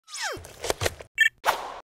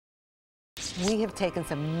We have taken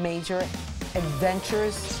some major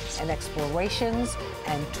adventures and explorations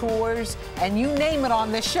and tours and you name it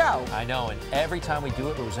on this show. I know, and every time we do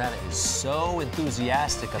it, Rosanna is so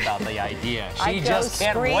enthusiastic about the idea. She just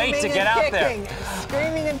can't wait to get out there.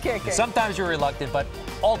 Screaming and kicking. Sometimes you're reluctant, but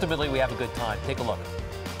ultimately we have a good time. Take a look.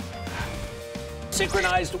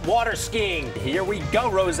 Synchronized water skiing. Here we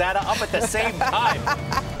go, Rosanna, up at the same time.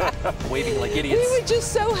 Waving like idiots. We were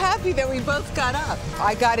just so happy that we both got up.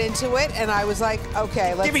 I got into it and I was like,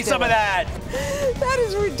 okay, let's give me some of that. That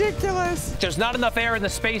is ridiculous. There's not enough air in the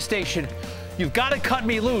space station. You've got to cut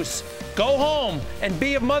me loose. Go home and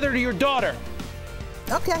be a mother to your daughter.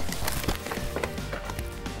 Okay.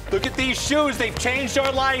 Look at these shoes. They've changed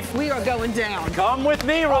our life. We are going down. Come with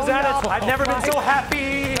me, Rosanna. Oh, no. I've never been so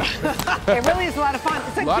happy. It really is a lot of fun.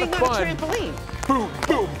 It's like being on a trampoline. Boom,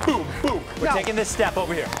 boom, boom, boom. We're taking this step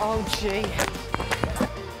over here. Oh, gee.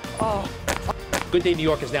 Oh. Good Day New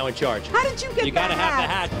York is now in charge. How did you get that? You gotta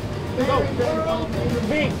have the hat.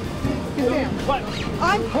 Me. What?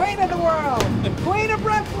 I'm queen of the world. Queen of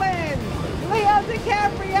Brooklyn. Leo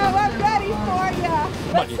DiCaprio, I'm ready for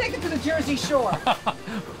you. Let's take it to the Jersey Shore.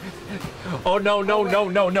 Oh, no.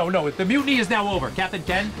 The mutiny is now over. Captain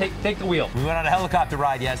Ken, take the wheel. We went on a helicopter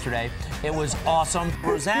ride yesterday. It was awesome.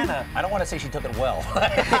 Rosanna, I don't want to say she took it well.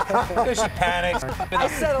 Because she panicked. I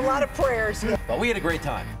said a lot of prayers. But we had a great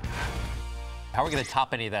time. How are we going to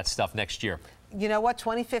top any of that stuff next year? You know what?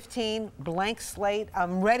 2015, blank slate.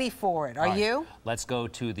 I'm ready for it. Are you? Let's go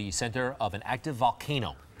to the center of an active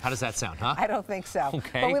volcano. How does that sound, huh? I don't think so.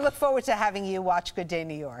 Okay. But we look forward to having you watch Good Day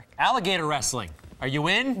New York. Alligator wrestling. Are you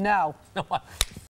in? No.